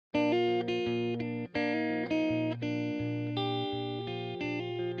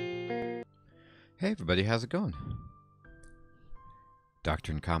Hey everybody, how's it going?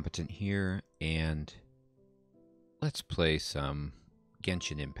 Dr. Incompetent here, and let's play some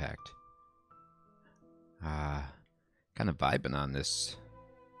Genshin Impact. Kind of vibing on this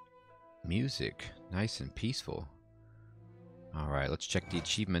music. Nice and peaceful. Alright, let's check the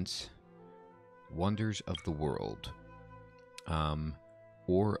achievements. Wonders of the World.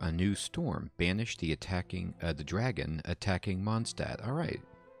 Or a new storm. Banish the dragon attacking Mondstadt. Alright.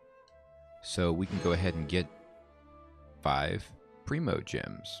 So we can go ahead and get 5 Primo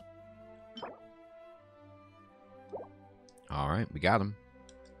Gems. Alright, we got them.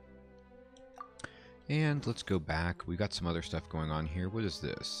 And let's go back. We got some other stuff going on here. What is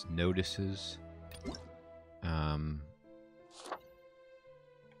this? Notices. How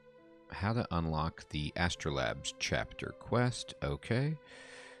to unlock the Astrolabs chapter quest. Okay.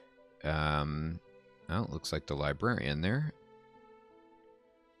 Oh, looks like the librarian there.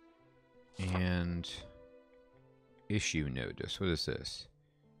 And issue notice. What is this?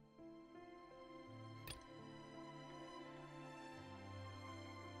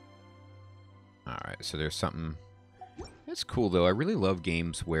 Alright, so there's something. That's cool though. I really love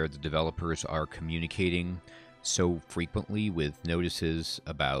games where the developers are communicating so frequently with notices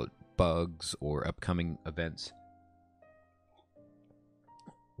about bugs or upcoming events.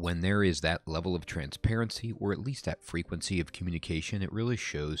 When there is that level of transparency, or at least that frequency of communication, it really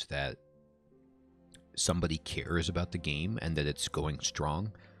shows that somebody cares about the game and that it's going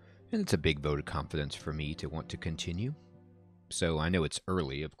strong. And it's a big vote of confidence for me to want to continue. So I know it's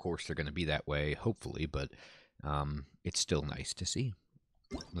early. Of course, they're going to be that way, hopefully, but it's still nice to see.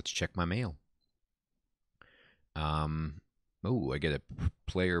 Let's check my mail. Oh, I get a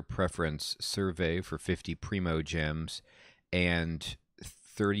player preference survey for 50 Primo Gems and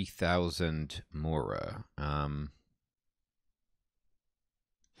 30,000 Mora.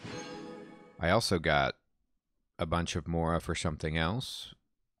 I also got a bunch of Mora for something else.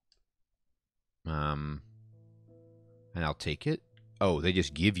 And I'll take it. Oh, they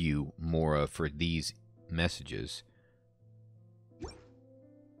just give you Mora for these messages.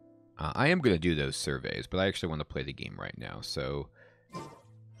 I am going to do those surveys, but I actually want to play the game right now, so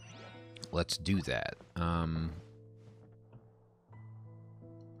let's do that.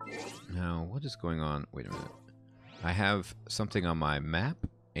 Now, what is going on? Wait a minute. I have something on my map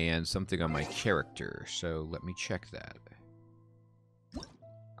and something on my character, so let me check that.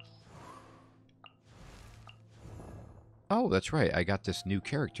 Oh, that's right. I got this new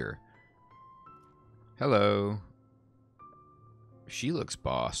character. Hello. She looks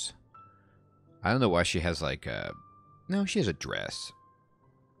boss. I don't know why she has like a... No, she has a dress.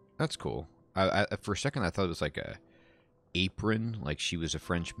 That's cool. For a second I thought it was like a apron, like she was a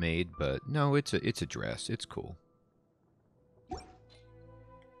French maid, but no, it's a dress. It's cool.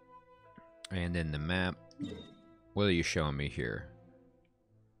 And then the map. What are you showing me here?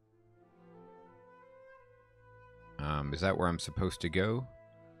 Is that where I'm supposed to go?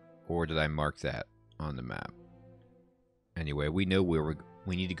 Or did I mark that on the map? Anyway, we know where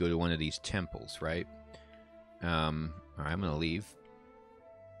we need to go to one of these temples, right? Alright, I'm going to leave.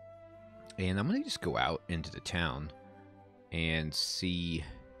 And I'm going to just go out into the town and see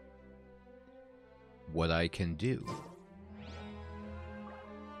what I can do.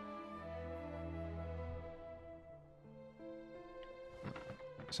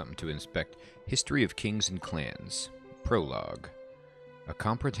 Something to inspect. History of Kings and Clans. Prologue. A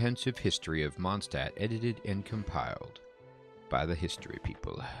comprehensive history of Mondstadt, edited and compiled by the history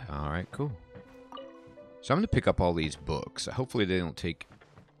people. Alright, cool. So I'm going to pick up all these books. Hopefully they don't take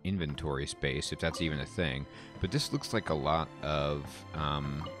inventory space, if that's even a thing. But this looks like a lot of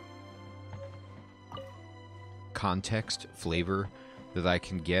context, flavor that I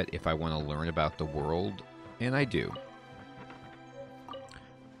can get if I want to learn about the world. And I do.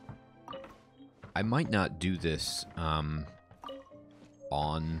 I might not do this on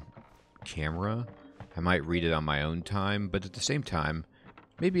camera. I might read it on my own time, but at the same time,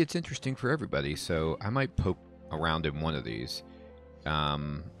 maybe it's interesting for everybody, so I might poke around in one of these.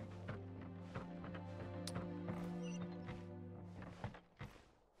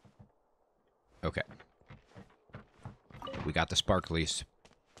 Okay. We got the sparklies.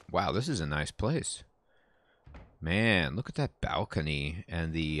 Wow, this is a nice place. Man, look at that balcony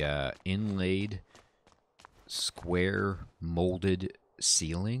and the inlaid square molded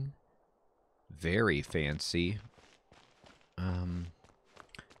ceiling. Very fancy. I'm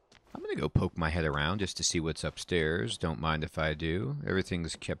going to go poke my head around just to see what's upstairs. Don't mind if I do.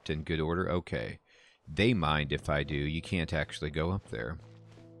 Everything's kept in good order. Okay. They mind if I do. You can't actually go up there.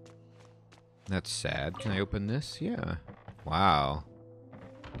 That's sad. Can I open this? Yeah. Wow.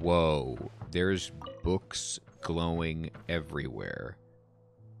 Whoa. There's books glowing everywhere.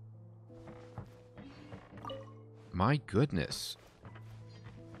 My goodness.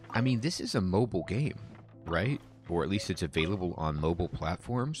 I mean, this is a mobile game, right? Or at least it's available on mobile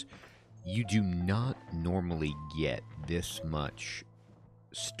platforms. You do not normally get this much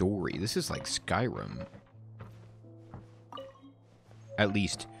story. This is like Skyrim. At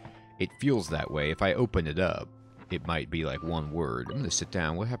least it feels that way. If I open it up, it might be like one word. I'm going to sit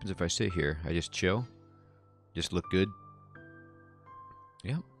down. What happens if I sit here? I just chill? Just look good?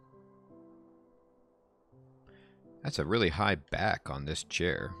 Yep. That's a really high back on this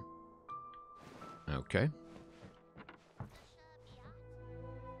chair. Okay.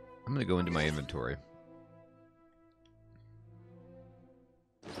 I'm going to go into my inventory.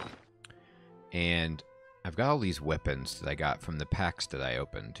 And I've got all these weapons that I got from the packs that I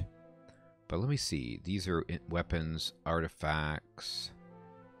opened. But let me see. These are weapons, artifacts,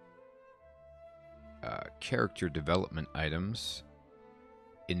 character development items,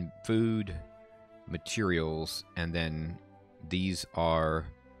 in food, materials, and then these are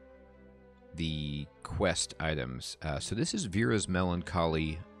the quest items. So this is Vera's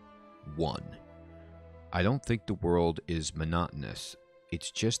Melancholy 1. I don't think the world is monotonous.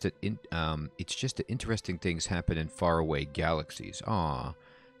 It's just that interesting things happen in faraway galaxies. Ah,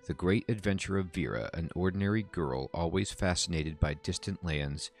 the great adventure of Vera, an ordinary girl always fascinated by distant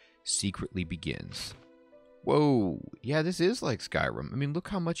lands, secretly begins. Whoa, yeah, this is like Skyrim. I mean, look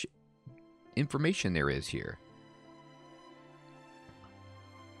how much information there is here.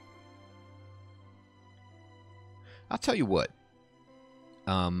 I'll tell you what.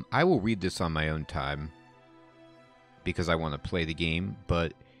 I will read this on my own time because I want to play the game,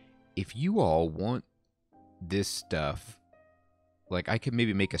 but if you all want this stuff, like, I could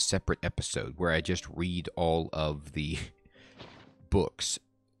maybe make a separate episode where I just read all of the books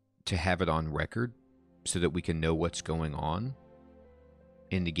to have it on record so that we can know what's going on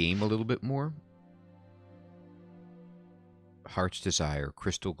in the game a little bit more. Heart's Desire,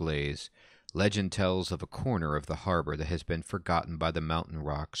 Crystal Glaze. Legend tells of a corner of the harbor that has been forgotten by the mountain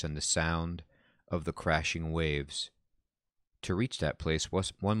rocks and the sound of the crashing waves. To reach that place,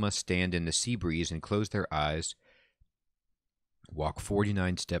 one must stand in the sea breeze and close their eyes, walk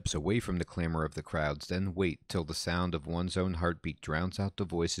 49 steps away from the clamor of the crowds, then wait till the sound of one's own heartbeat drowns out the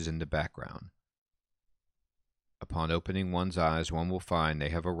voices in the background. Upon opening one's eyes, one will find they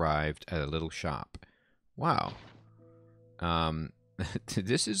have arrived at a little shop. Wow.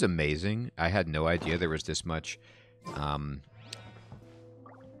 This is amazing. I had no idea there was this much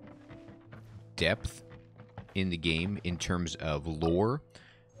depth in the game in terms of lore.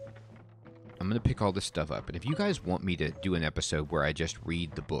 I'm going to pick all this stuff up. And if you guys want me to do an episode where I just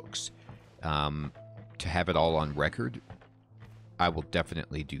read the books to have it all on record, I will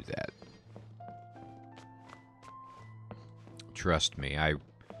definitely do that. Trust me, I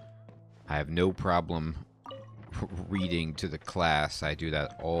have no problem reading to the class. I do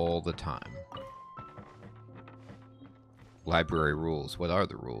that all the time. Library rules. What are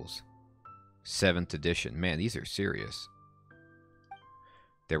the rules? 7th edition. Man, these are serious.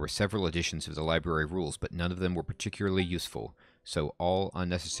 There were several editions of the library rules, but none of them were particularly useful, so all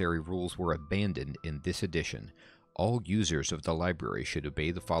unnecessary rules were abandoned in this edition. All users of the library should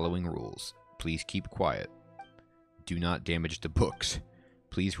obey the following rules. Please keep quiet. Do not damage the books.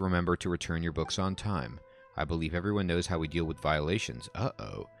 Please remember to return your books on time. I believe everyone knows how we deal with violations.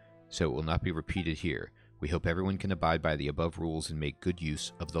 Uh-oh. So it will not be repeated here. We hope everyone can abide by the above rules and make good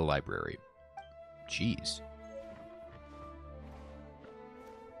use of the library. Jeez.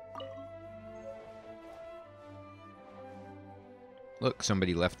 Look,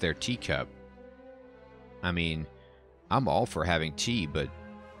 somebody left their teacup. I mean, I'm all for having tea, but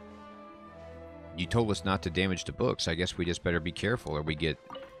you told us not to damage the books. I guess we just better be careful or we get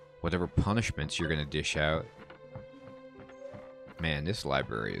whatever punishments you're going to dish out. Man, this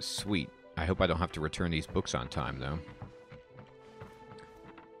library is sweet. I hope I don't have to return these books on time, though.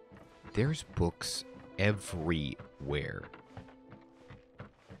 There's books everywhere.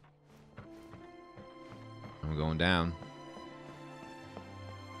 I'm going down.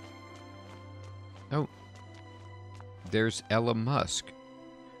 Oh. There's Ella Musk,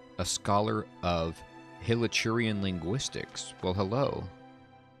 a scholar of Hilachurian linguistics. Well, hello.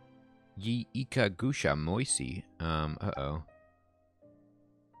 Yi Ika Gusha Moisi. Uh-oh.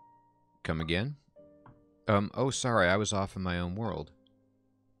 Come again? Oh, sorry, I was off in my own world.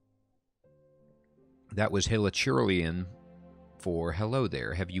 That was Hilachurian for hello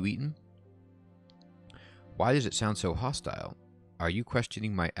there. Have you eaten? Why does it sound so hostile? Are you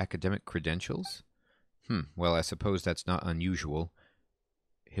questioning my academic credentials? Well, I suppose that's not unusual.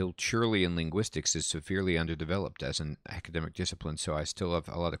 Hilchurlian linguistics is severely underdeveloped as an academic discipline, so I still have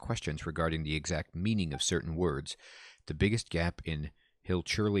a lot of questions regarding the exact meaning of certain words. The biggest gap in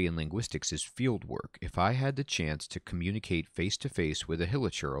Hilchurlian linguistics is field work. If I had the chance to communicate face-to-face with a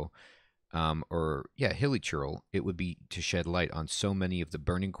Hilichurl, Hilichurl, it would be to shed light on so many of the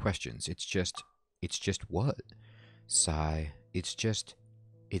burning questions. It's just what? Sigh.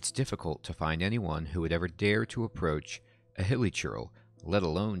 It's difficult to find anyone who would ever dare to approach a Hilichurl, let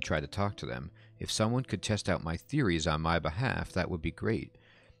alone try to talk to them. If someone could test out my theories on my behalf, that would be great.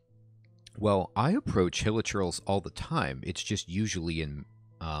 Well, I approach Hilichurls all the time. It's just usually in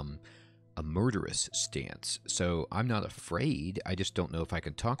a murderous stance. So I'm not afraid. I just don't know if I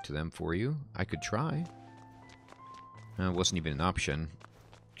can talk to them for you. I could try. It wasn't even an option.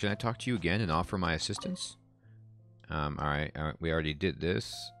 Can I talk to you again and offer my assistance? Alright, we already did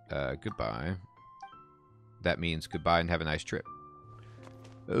this. Goodbye. That means goodbye and have a nice trip.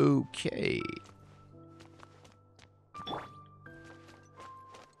 Okay.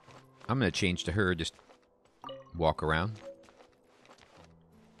 I'm going to change to her, just walk around.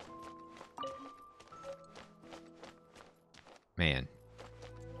 Man,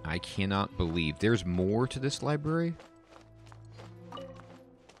 I cannot believe there's more to this library.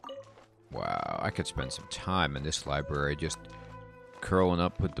 Wow, I could spend some time in this library just curling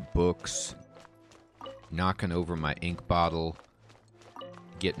up with the books, knocking over my ink bottle,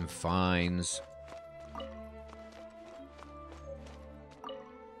 getting fines.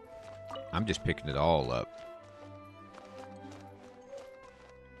 I'm just picking it all up.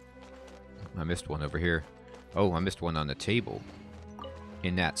 I missed one over here. Oh, I missed one on the table.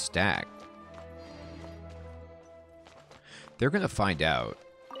 In that stack. They're going to find out.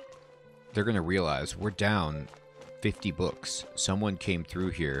 They're going to realize we're down 50 books. Someone came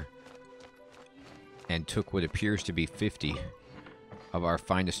through here and took what appears to be 50 of our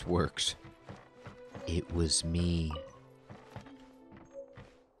finest works. It was me.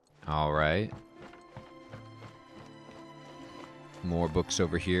 All right. More books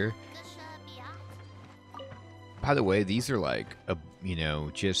over here. By the way, these are like,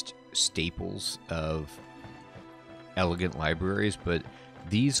 just staples of elegant libraries, but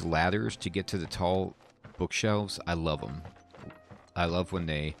these ladders to get to the tall bookshelves, I love them. I love when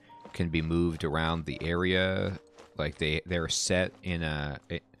they can be moved around the area, like they're set in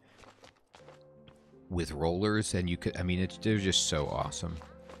with rollers, and you could, they're just so awesome.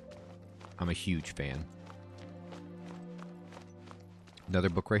 I'm a huge fan. Another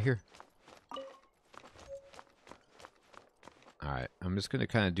book right here. Alright, I'm just going to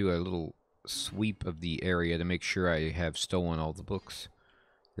kind of do a little sweep of the area to make sure I have stolen all the books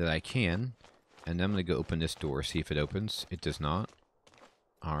that I can. And then I'm going to go open this door, see if it opens. It does not.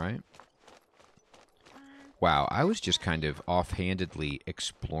 Alright. Wow, I was just kind of offhandedly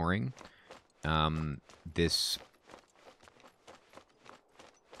exploring this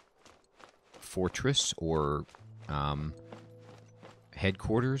fortress or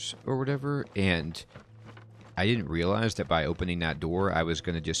headquarters or whatever, and I didn't realize that by opening that door I was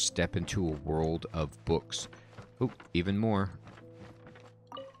going to just step into a world of books. Oh, even more.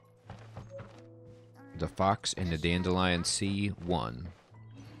 The Fox and the Dandelion Sea 1.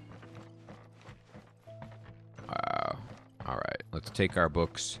 Wow. Alright, let's take our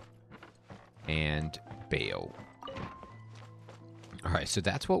books and bail. Alright, so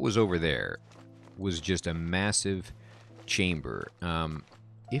that's what was over there. Was just a massive chamber.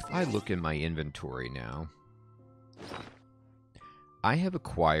 If I look in my inventory now, I have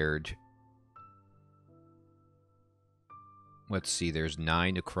acquired, let's see, there's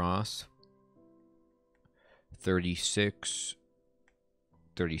 9 across, 36,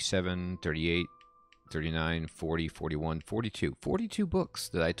 37, 38, 39, 40, 41, 42. 42 books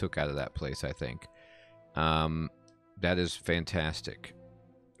that I took out of that place, I think. That is fantastic.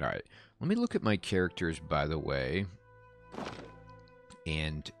 Alright, let me look at my characters, by the way,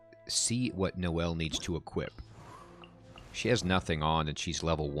 and see what Noelle needs to equip. She has nothing on and she's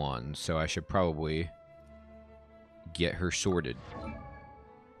level 1, so I should probably get her sorted.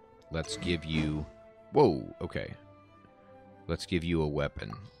 Let's give you... Whoa, okay. Let's give you a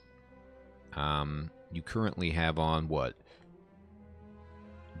weapon. You currently have on what?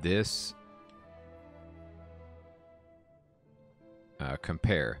 This.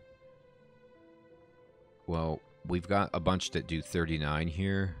 Compare. Well, we've got a bunch that do 39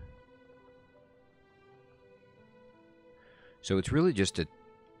 here. So it's really just a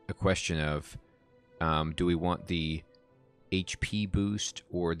question of, do we want the HP boost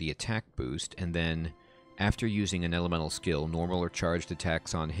or the attack boost? And then, after using an elemental skill, normal or charged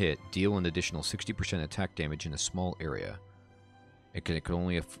attacks on hit deal an additional 60% attack damage in a small area. It can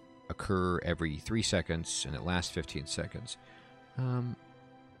only occur every 3 seconds, and it lasts 15 seconds.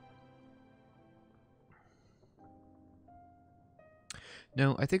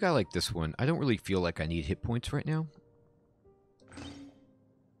 No, I think I like this one. I don't really feel like I need hit points right now.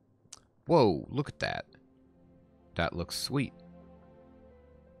 Whoa, look at that. That looks sweet.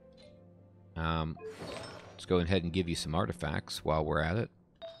 Let's go ahead and give you some artifacts while we're at it.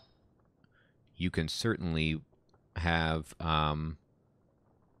 You can certainly have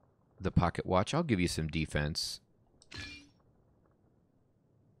the pocket watch. I'll give you some defense.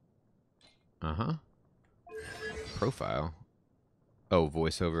 Uh-huh. Profile. Oh,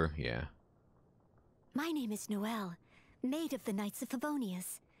 voiceover, yeah. My name is Noelle, maid of the Knights of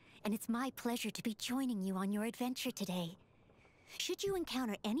Favonius, and it's my pleasure to be joining you on your adventure today. Should you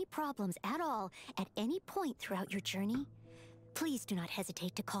encounter any problems at all at any point throughout your journey, please do not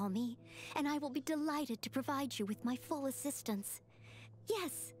hesitate to call me, and I will be delighted to provide you with my full assistance.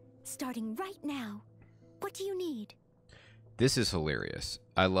 Yes, starting right now. What do you need? This is hilarious.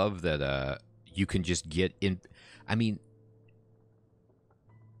 I love that you can just get in. I mean,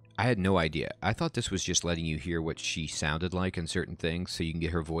 I had no idea. I thought this was just letting you hear what she sounded like in certain things so you can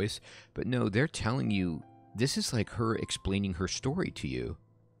get her voice. But no, they're telling you, this is like her explaining her story to you.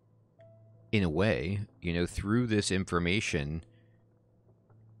 In a way, you know, through this information,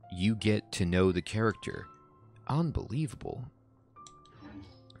 you get to know the character. Unbelievable.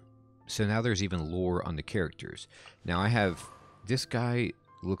 So now there's even lore on the characters. Now I have, this guy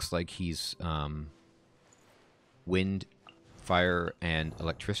looks like he's wind, fire, and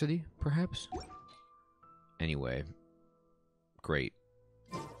electricity, perhaps? Anyway, great.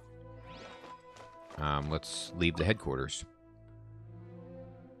 Let's leave the headquarters.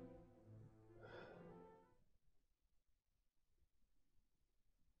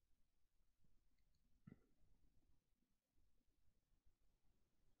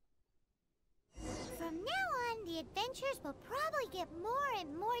 From now on, the adventures will probably get more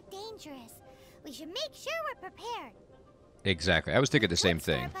and more dangerous. We should make sure we're prepared. Exactly. I was thinking the same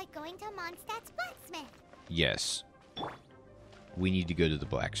thing. Let's start by going to Mondstadt's blacksmith. Yes. We need to go to the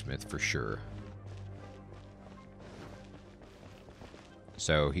blacksmith for sure.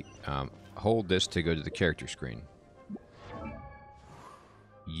 So, hold this to go to the character screen.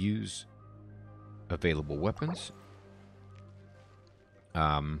 Use available weapons.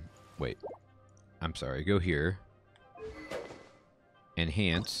 Wait. I'm sorry. Go here.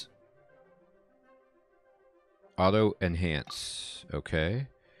 Enhance. Auto enhance. Okay.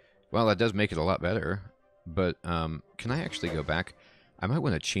 Well, that does make it a lot better. But, can I actually go back? I might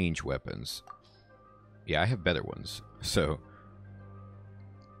want to change weapons. Yeah, I have better ones. So,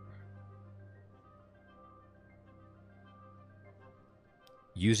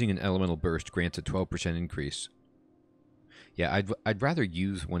 using an elemental burst grants a 12% increase. Yeah, I'd rather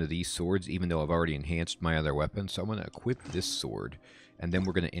use one of these swords, even though I've already enhanced my other weapon. So I'm going to equip this sword, and then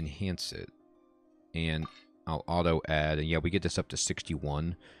we're going to enhance it. And I'll auto add, and yeah, we get this up to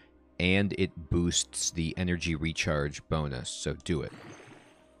 61. And it boosts the energy recharge bonus, so do it.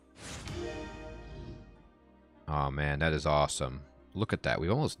 Oh man, that is awesome. Look at that, we've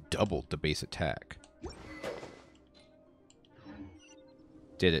almost doubled the base attack.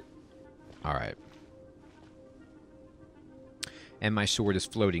 Did it. Alright. And my sword is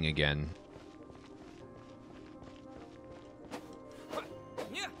floating again.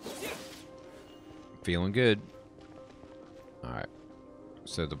 Feeling good. Alright.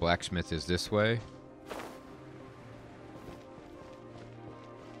 So the blacksmith is this way.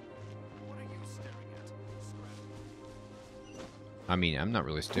 I mean, I'm not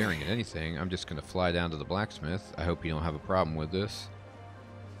really staring at anything. I'm just going to fly down to the blacksmith. I hope you don't have a problem with this.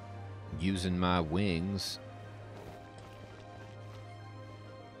 Using my wings.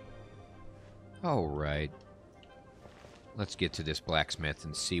 Alright. Let's get to this blacksmith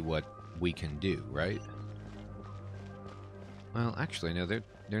and see what we can do, right? Well, actually, no,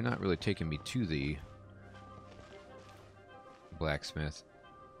 they're not really taking me to the blacksmith.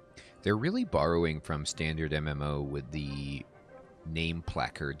 They're really borrowing from standard MMO with the name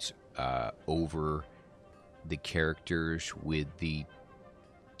placards over the characters with the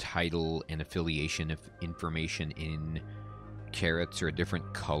title and affiliation of information in carrots or a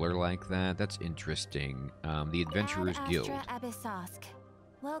different color like that. That's interesting. The Adventurers Guild.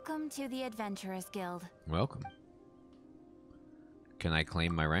 Welcome to the Adventurers Guild. Welcome. Can I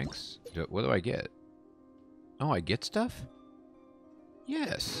claim my ranks? What do I get? Oh, I get stuff?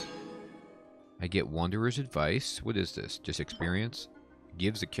 Yes. I get Wanderer's Advice. What is this? Just experience?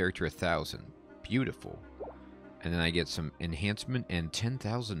 Gives the character 1,000. Beautiful. And then I get some enhancement and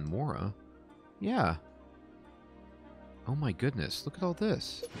 10,000 Mora. Yeah. Oh my goodness, look at all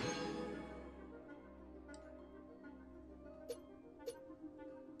this.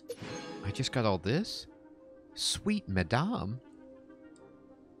 I just got all this? Sweet madame.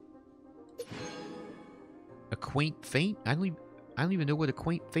 A quaint feint? I don't even know what a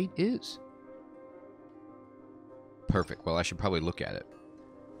quaint feint is. Perfect. Well, I should probably look at it.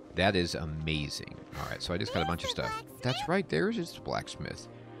 That is amazing. Alright, so I just got a bunch of stuff. That's right, there's just a blacksmith.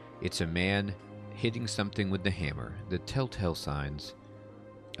 It's a man hitting something with the hammer. The telltale signs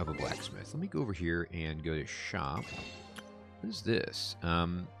of a blacksmith. Let me go over here and go to shop. What is this?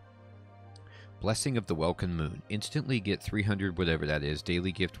 Blessing of the Welcome Moon. Instantly get 300 whatever that is.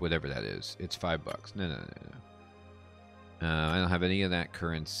 Daily gift whatever that is. It's $5. No. I don't have any of that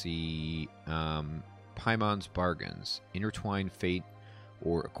currency. Paimon's Bargains. Intertwined Fate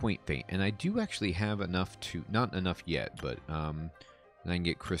or a Quaint Fate. And I do actually have enough to... Not enough yet, but then I can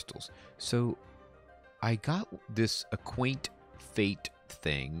get crystals. So I got this Acquaint Fate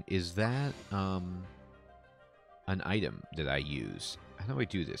thing. Is that an item that I use? How do I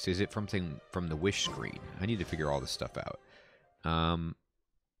do this? Is it from the wish screen? I need to figure all this stuff out. I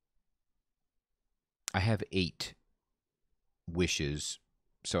have 8 wishes,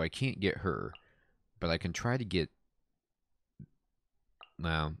 so I can't get her. But I can try to get,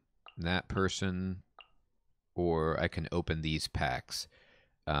 well, that person, or I can open these packs,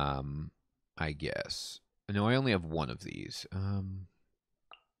 I guess. No, I only have 1 of these.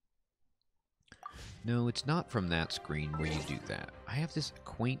 No, it's not from that screen where you do that. I have this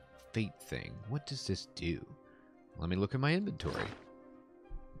Quaint Fate thing. What does this do? Let me look at my inventory.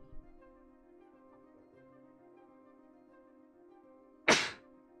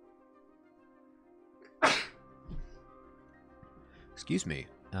 Excuse me.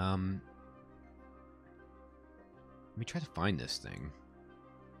 Let me try to find this thing.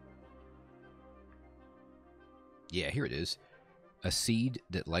 Yeah, here it is. A seed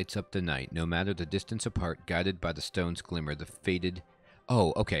that lights up the night, no matter the distance apart, guided by the stone's glimmer, the fated...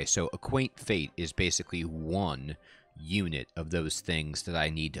 Oh, okay, so a Quaint Fate is basically 1 unit of those things that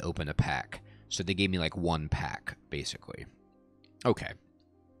I need to open a pack. So they gave me like 1 pack, basically. Okay.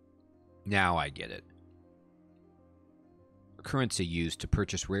 Now I get it. Currency used to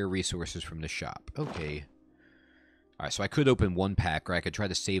purchase rare resources from the shop. Okay. Alright, so I could open 1 pack, or I could try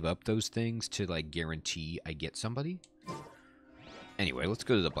to save up those things to, like, guarantee I get somebody. Anyway, let's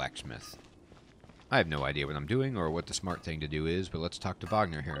go to the blacksmith. I have no idea what I'm doing or what the smart thing to do is, but let's talk to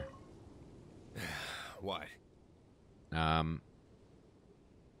Wagner here. What? I'm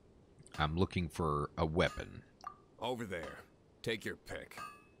looking for a weapon. Over there. Take your pick.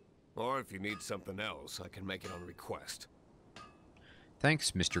 Or if you need something else, I can make it on request.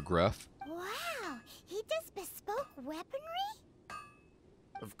 Thanks, Mr. Gruff. Wow, he does bespoke weaponry?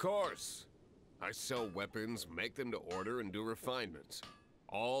 Of course. I sell weapons, make them to order, and do refinements.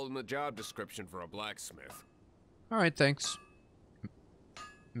 All in the job description for a blacksmith. Alright, thanks,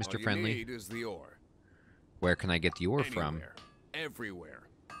 Mr. All Friendly. you need is the ore. Where can I get the ore from? Anywhere. Everywhere.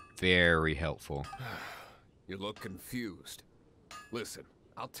 Very helpful. You look confused. Listen,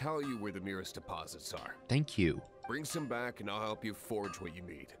 I'll tell you where the nearest deposits are. Thank you. Bring some back and I'll help you forge what you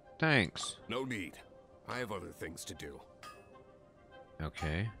need. Thanks. No need. I have other things to do.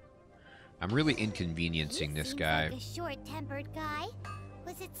 Okay. I'm really inconveniencing this guy. Like a short-tempered guy.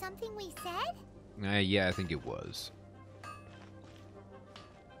 Was it something we said? Yeah, I think it was.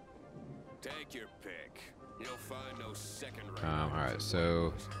 Take your pick. You'll find no second-rate. Alright,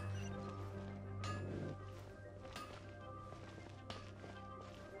 so...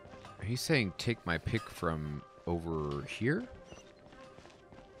 He's saying take my pick from over here?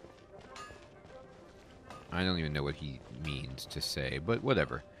 I don't even know what he means to say, but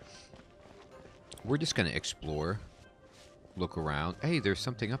whatever. We're just going to explore. Look around. Hey, there's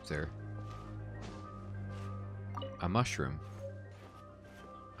something up there. A mushroom.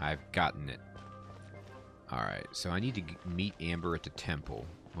 I've gotten it. Alright, so I need to meet Amber at the temple.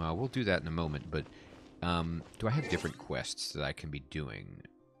 Well, we'll do that in a moment, but do I have different quests that I can be doing?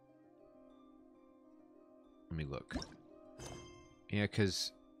 Let me look. Yeah,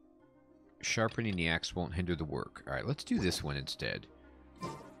 because sharpening the axe won't hinder the work. Alright, let's do this one instead.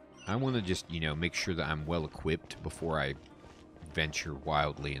 I want to just, you know, make sure that I'm well equipped before I venture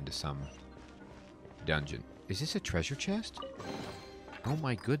wildly into some dungeon. Is this a treasure chest? Oh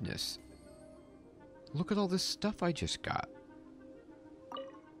my goodness. Look at all this stuff I just got.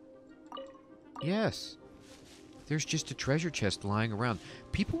 Yes. There's just a treasure chest lying around.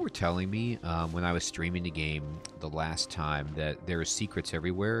 People were telling me when I was streaming the game the last time that there are secrets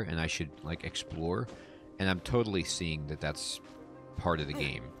everywhere and I should, like, explore. And I'm totally seeing that that's part of the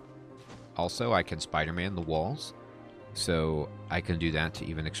game. Also, I can Spider-Man the walls. So I can do that to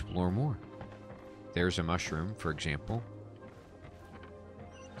even explore more. There's a mushroom, for example.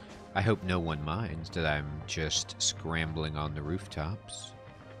 I hope no one minds that I'm just scrambling on the rooftops.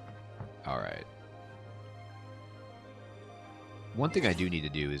 Alright. One thing I do need to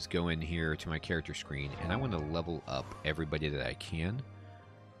do is go in here to my character screen, and I want to level up everybody that I can.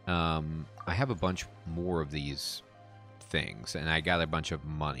 I have a bunch more of these things, and I got a bunch of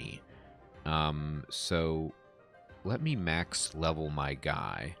money. So let me max level my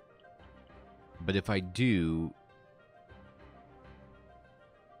guy. But if I do...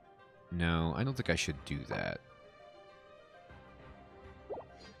 No, I don't think I should do that.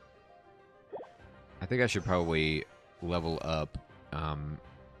 I think I should probably level up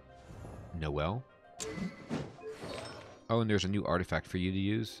Noel. Oh, and there's a new artifact for you to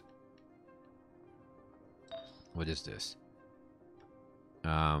use. What is this?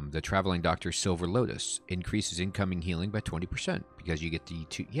 The Traveling Doctor's Silver Lotus increases incoming healing by 20% because you get the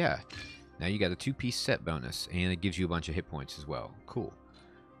two... Yeah, now you got a 2-piece set bonus, and it gives you a bunch of hit points as well. Cool.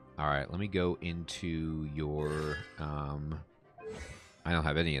 Alright, let me go into your... I don't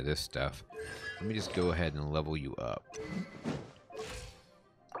have any of this stuff. Let me just go ahead and level you up.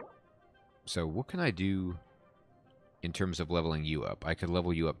 So what can I do in terms of leveling you up? I could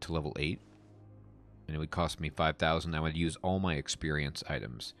level you up to level 8. And it would cost me 5,000. I would use all my experience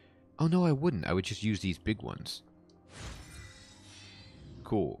items. Oh, no, I wouldn't. I would just use these big ones.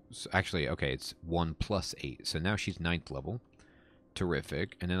 Cool. So actually, okay, it's 1 plus 8. So now she's 9th level.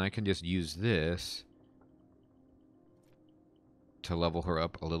 Terrific. And then I can just use this to level her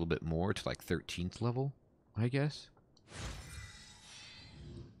up a little bit more to like 13th level, I guess.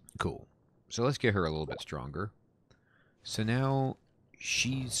 Cool. So let's get her a little bit stronger. So now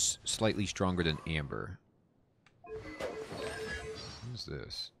she's slightly stronger than Amber. What's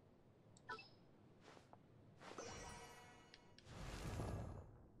this?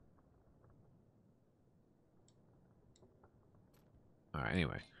 Alright,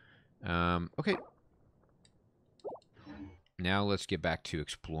 anyway. Okay. Now let's get back to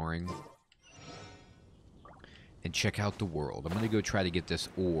exploring. And check out the world. I'm going to go try to get this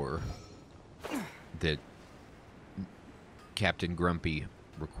ore that Captain Grumpy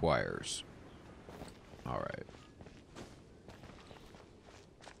requires. Alright.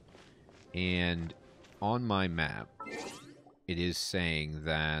 And on my map, it is saying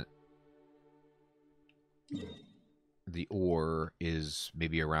that the ore is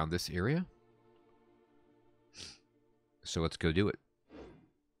maybe around this area. So let's go do it.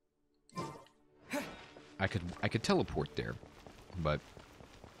 I could teleport there, but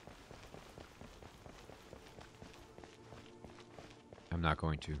I'm not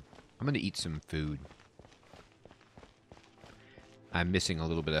going to. I'm going to eat some food. I'm missing a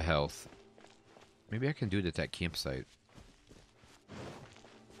little bit of health. Maybe I can do it at that campsite.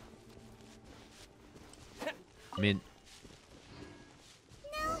 Mint.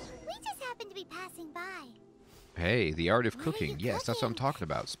 No, we just happened to be passing by. Hey, the art of What are cooking. you Yes, that's what I'm cooking? talking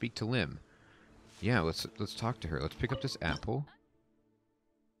about. Speak to Lim. Yeah, let's talk to her. Let's pick up this apple.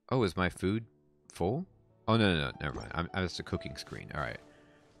 Oh, is my food full? Oh, no, never mind. It's a cooking screen. All right.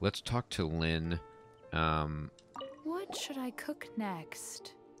 Let's talk to Lynn. What should I cook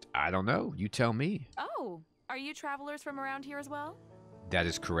next? I don't know. You tell me. Oh, are you travelers from around here as well? That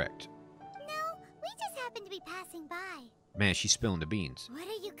is correct. No, we just happened to be passing by. Man, she's spilling the beans. What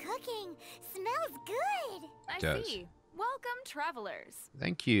are you cooking? Smells good. I Does. see. Welcome, travelers.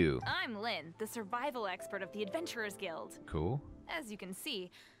 Thank you. I'm Lynn, the survival expert of the Adventurers Guild. Cool. As you can see,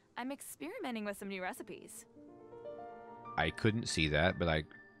 I'm experimenting with some new recipes. I couldn't see that, but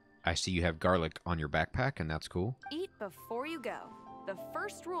I see you have garlic on your backpack, and that's cool. Eat before you go. The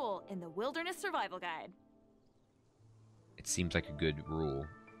first rule in the Wilderness Survival Guide. It seems like a good rule.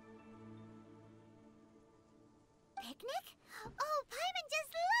 Picnic? Oh, Paimon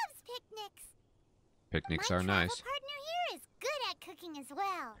just loves picnics. Picnics My are travel nice. partner here is good at cooking as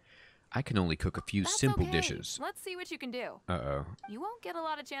well. I can only cook a few That's simple okay. dishes. Let's see what you can do. Uh-oh. You won't get a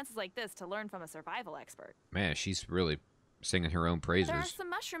lot of chances like this to learn from a survival expert. Man, she's really singing her own praises. There are some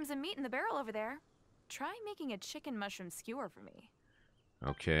mushrooms and meat in the barrel over there. Try making a chicken mushroom skewer for me.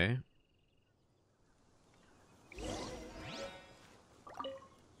 Okay.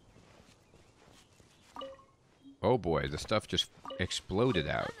 Oh boy, the stuff just exploded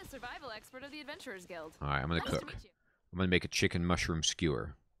out. I'm the survival expert of the Adventurers Guild. All right, I'm gonna Nice to cook. meet you. I'm gonna make a chicken mushroom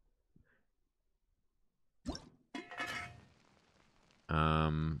skewer.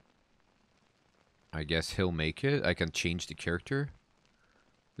 I guess he'll make it. I can change the character.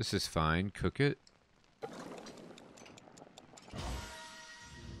 This is fine. Cook it.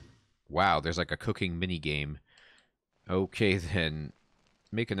 Wow, there's like a cooking mini game Okay, then.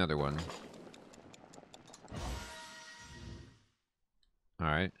 Make another one.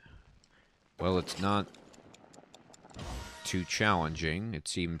 Alright. Well, it's not too challenging. It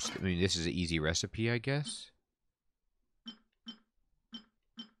seems... I mean, this is an easy recipe, I guess.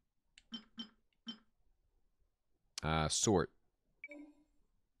 Sort.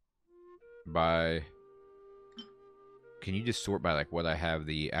 By... Can you just sort by, like, what I have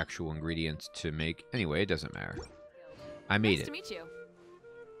the actual ingredients to make? Anyway, it doesn't matter. I made Nice it. to meet you.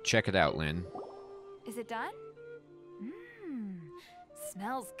 Check it out, Lynn. Is it done? Mmm.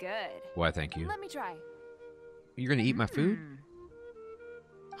 Smells good. Why, thank you. Let me try. You're gonna eat my food?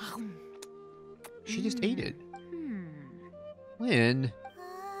 Mm. She just ate it. Hmm. Lynn,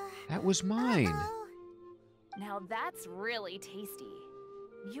 that was mine. Uh-oh. Now that's really tasty.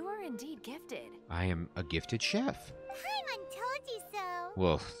 You are indeed gifted. I am a gifted chef. Paimon told you so.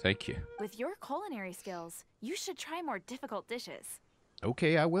 Well, thank you. With your culinary skills, you should try more difficult dishes.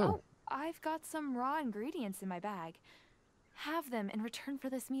 Okay, I will. Oh, I've got some raw ingredients in my bag. Have them in return for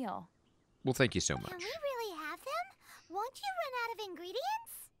this meal. Well, thank you so much. Can we really have them? Won't you run out of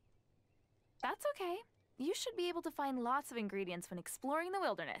ingredients? That's okay. You should be able to find lots of ingredients when exploring the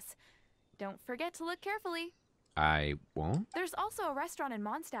wilderness. Don't forget to look carefully. I won't? There's also a restaurant in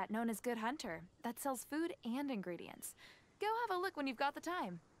Mondstadt known as Good Hunter that sells food and ingredients. Go have a look when you've got the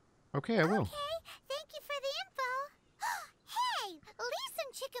time. Okay, I will. Okay, thank you for the info. Hey, leave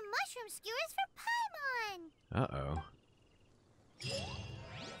some chicken mushroom skewers for Paimon. Uh-oh.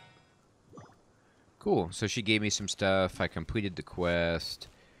 Cool. So she gave me some stuff. I completed the quest.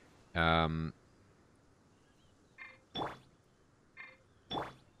 Alright.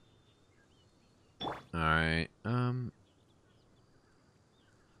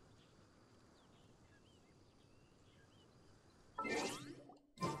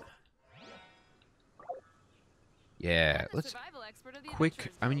 Yeah, let's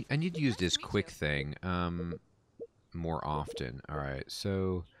quick. I mean, I need to use this quick thing more often. All right,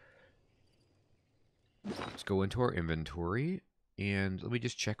 so let's go into our inventory and let me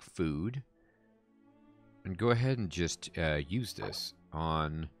just check food and go ahead and just use this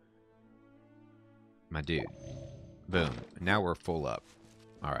on my dude. Boom. Now we're full up.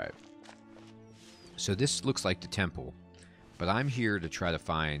 All right. So this looks like the temple, but I'm here to try to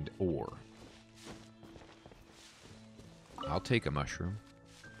find ore. I'll take a mushroom.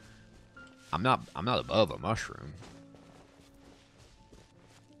 I'm not above a mushroom.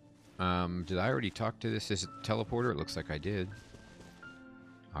 Did I already talk to this? Is it teleporter? It looks like I did.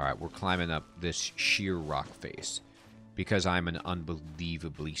 Alright, we're climbing up this sheer rock face. Because I'm an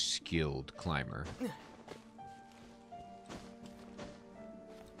unbelievably skilled climber.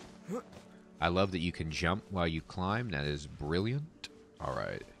 I love that you can jump while you climb. That is brilliant.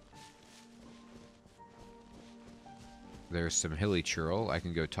 Alright. There's some hilly churl. I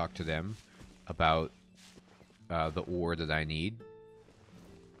can go talk to them about the ore that I need.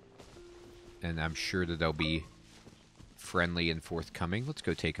 And I'm sure that they'll be friendly and forthcoming. Let's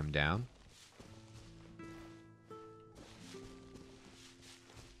go take them down.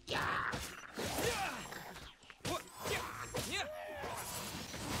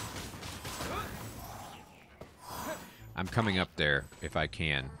 I'm coming up there if I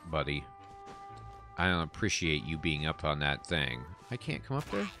can, buddy. I don't appreciate you being up on that thing. I can't come up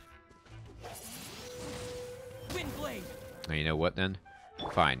there? Windblade. Oh, you know what then?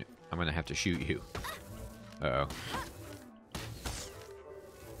 Fine. I'm gonna have to shoot you. Uh-oh.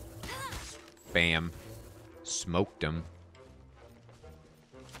 Bam. Smoked him.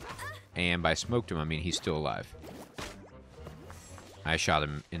 And by smoked him, I mean he's still alive. I shot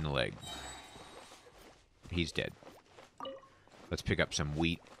him in the leg. He's dead. Let's pick up some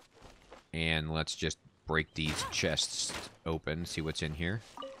wheat. And let's just break these chests open, see what's in here.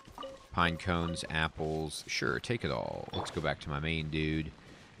 Pine cones, apples. Sure, take it all. Let's go back to my main dude.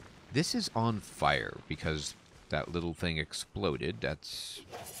 This is on fire because that little thing exploded. That's,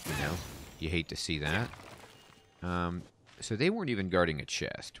 you know, you hate to see that. So they weren't even guarding a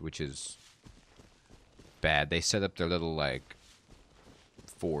chest, which is bad. They set up their little, like,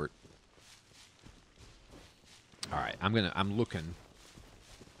 fort. Alright, I'm looking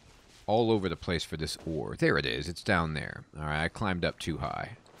all over the place for this ore. There it is. It's down there. Alright, I climbed up too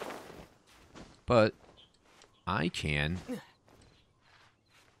high. But I can...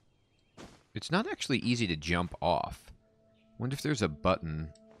 It's not actually easy to jump off. Wonder if there's a button.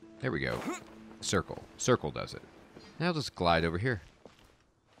 There we go. Circle. Circle does it. Now let's glide over here.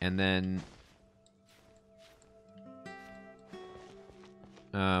 And then...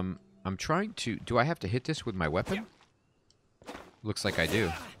 I'm trying to... Do I have to hit this with my weapon? Looks like I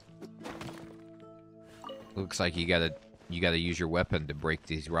do. Looks like you gotta use your weapon to break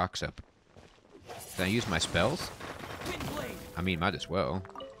these rocks up. Can I use my spells? I mean, might as well.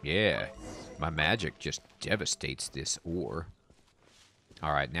 Yeah. My magic just devastates this ore.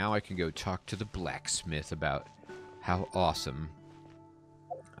 Alright, now I can go talk to the blacksmith about how awesome.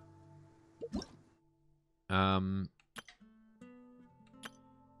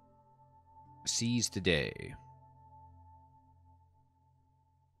 Seize today.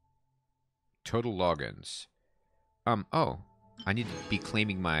 Total logins. Oh. I need to be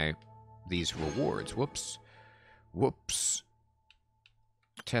claiming these rewards. Whoops. Whoops.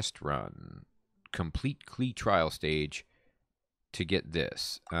 Test run. Complete Klee trial stage to get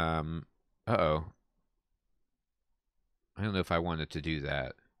this. Uh-oh. I don't know if I wanted to do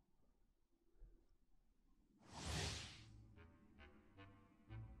that.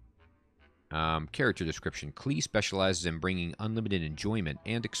 Character description. Klee specializes in bringing unlimited enjoyment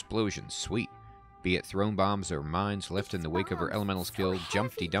and explosions. Sweet. Be it thrown bombs or mines left in the wake of her elemental skill,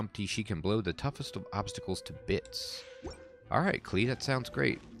 Jumpty Dumpty, she can blow the toughest of obstacles to bits. Alright, Klee, that sounds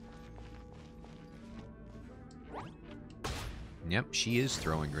great. Yep, she is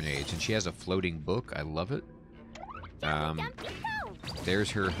throwing grenades, and she has a floating book. I love it.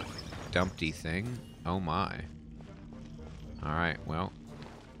 There's her Dumpty thing. Oh my. Alright, well,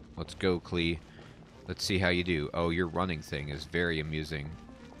 let's go, Klee. Let's see how you do. Oh, your running thing is very amusing.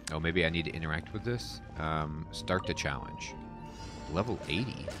 Oh, maybe I need to interact with this? Start the challenge. Level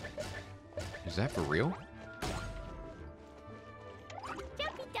 80? Is that for real?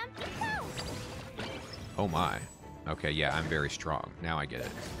 Oh my. Okay, yeah, I'm very strong. Now I get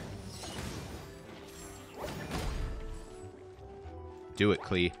it. Do it,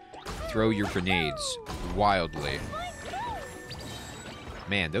 Klee. Throw your grenades wildly.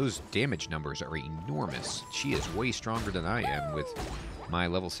 Man, those damage numbers are enormous. She is way stronger than I am with my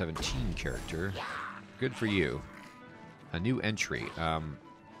level 17 character. Good for you. A new entry.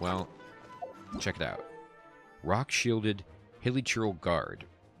 Well, check it out. Rock-shielded Hilichurl Guard.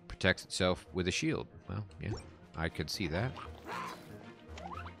 Protects itself with a shield. Well, yeah, I could see that.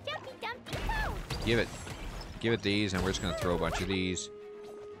 Give it these, and we're just going to throw a bunch of these.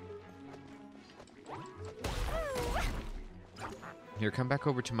 Here, come back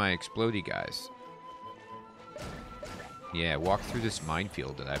over to my explodey guys. Yeah, walk through this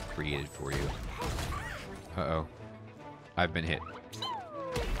minefield that I've created for you. Uh-oh. I've been hit.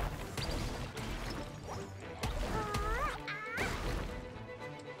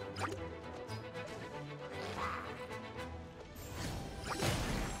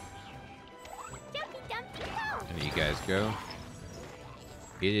 There you guys go.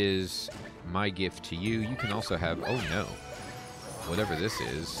 It is my gift to you. You can also have... Oh, no. Whatever this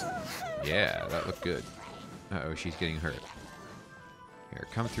is. Yeah, that looked good. Uh-oh, she's getting hurt. Here,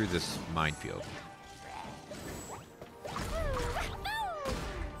 come through this minefield.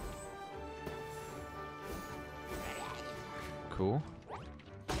 Cool.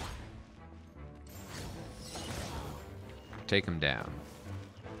 Take him down.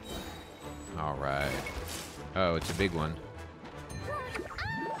 Alright. Oh, it's a big one.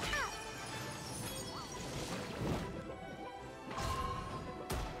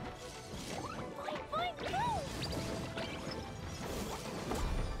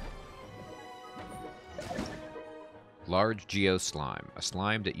 Large Geo Slime. A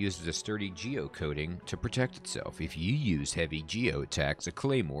slime that uses a sturdy geocoating to protect itself. If you use heavy geo attacks, a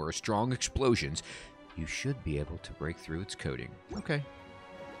claymore, or strong explosions, you should be able to break through its coating. Okay.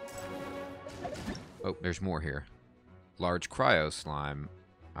 Oh, there's more here. Large Cryo Slime.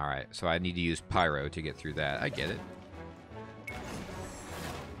 Alright, so I need to use Pyro to get through that. I get it.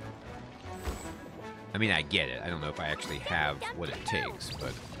 I mean, I get it. I don't know if I actually have what it takes,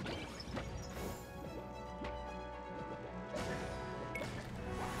 but...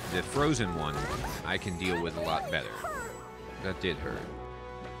 The frozen one, I can deal with a lot better. That did hurt.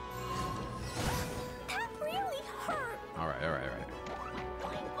 That really hurt. Alright.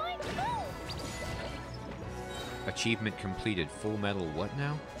 Achievement completed. Full metal what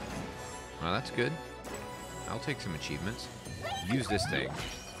now? Well, that's good. I'll take some achievements. Use this thing.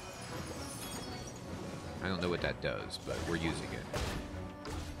 I don't know what that does, but we're using it.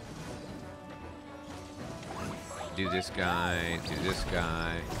 Do this guy, do this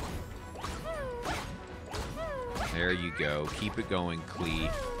guy. There you go. Keep it going, Klee.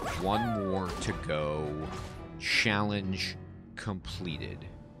 One more to go. Challenge completed.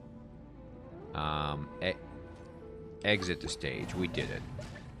 Exit the stage. We did it.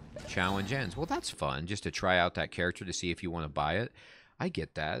 Challenge ends. Well, that's fun, just to try out that character to see if you want to buy it. I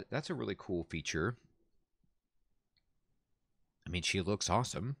get that. That's a really cool feature. I mean, she looks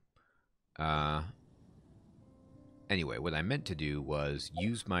awesome. Anyway, what I meant to do was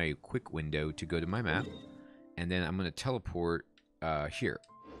use my quick window to go to my map, and then I'm going to teleport here.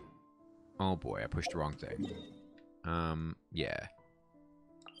 Oh boy, I pushed the wrong thing. Yeah.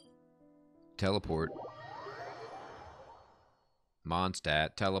 Teleport.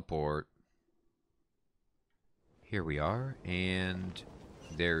 Mondstadt, teleport. Here we are, and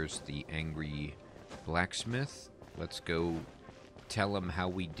there's the angry blacksmith. Let's go tell him how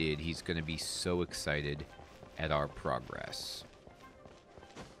we did. He's going to be so excited at our progress.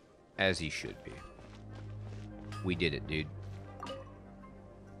 As he should be. We did it, dude.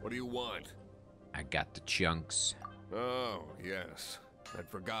 What do you want? I got the chunks. Oh, yes. I'd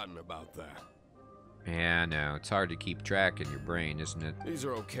forgotten about that. Yeah, I know. It's hard to keep track in your brain, isn't it? These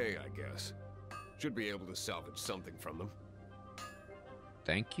are okay, I guess. Should be able to salvage something from them.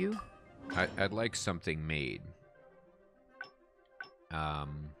 Thank you? I'd like something made.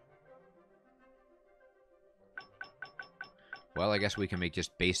 Well, I guess we can make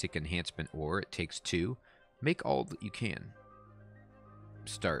just basic enhancement ore. It takes 2. Make all that you can.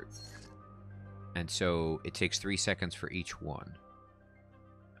 Start. And so it takes 3 seconds for each one.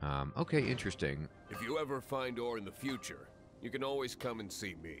 Okay, interesting. If you ever find ore in the future, you can always come and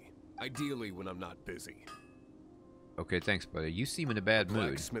see me. Ideally when I'm not busy. Okay, thanks, buddy. You seem in a bad mood.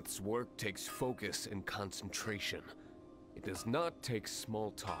 Blacksmith's work takes focus and concentration. It does not take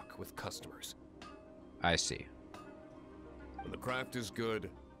small talk with customers. I see. When the craft is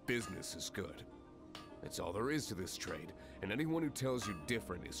good, business is good. That's all there is to this trade, and anyone who tells you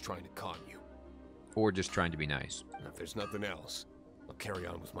different is trying to con you. Or just trying to be nice. And if there's nothing else, I'll carry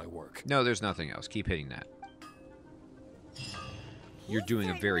on with my work. No, there's nothing else. Keep hitting that. You're doing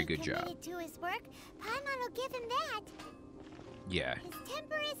a very good job. He's to his work. Paimon will give him that. Yeah. His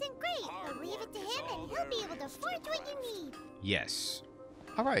temper isn't great, but leave it to him and he'll be able to forge what you need. Yes.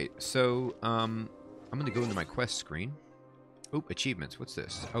 All right. So, I'm going to go into my quest screen. Oop, achievements. What's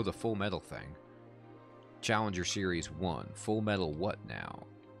this? Oh, the Full Metal thing. Challenger Series 1. Full Metal what now?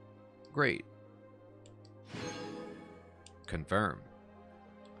 Great. Confirm.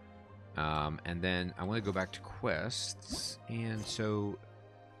 And then I want to go back to quests. And so,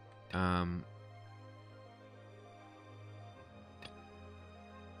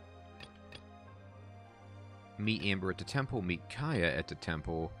 meet Amber at the temple, meet Kaya at the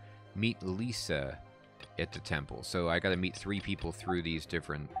temple, meet Lisa at the temple. So I gotta meet 3 people through these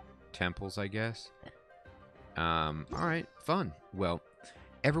different temples, I guess. Alright, fun. Well,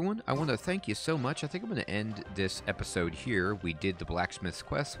 everyone, I want to thank you so much. I think I'm going to end this episode here. We did the Blacksmith's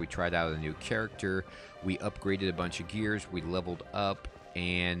Quest. We tried out a new character. We upgraded a bunch of gears. We leveled up.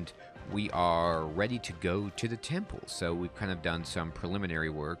 And we are ready to go to the temple. So we've kind of done some preliminary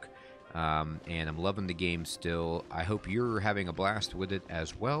work. And I'm loving the game still. I hope you're having a blast with it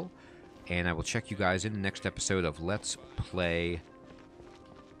as well. And I will check you guys in the next episode of Let's Play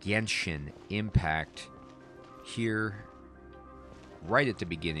Genshin Impact here right at the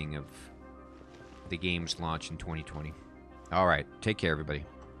beginning of the game's launch in 2020. All right, take care, everybody.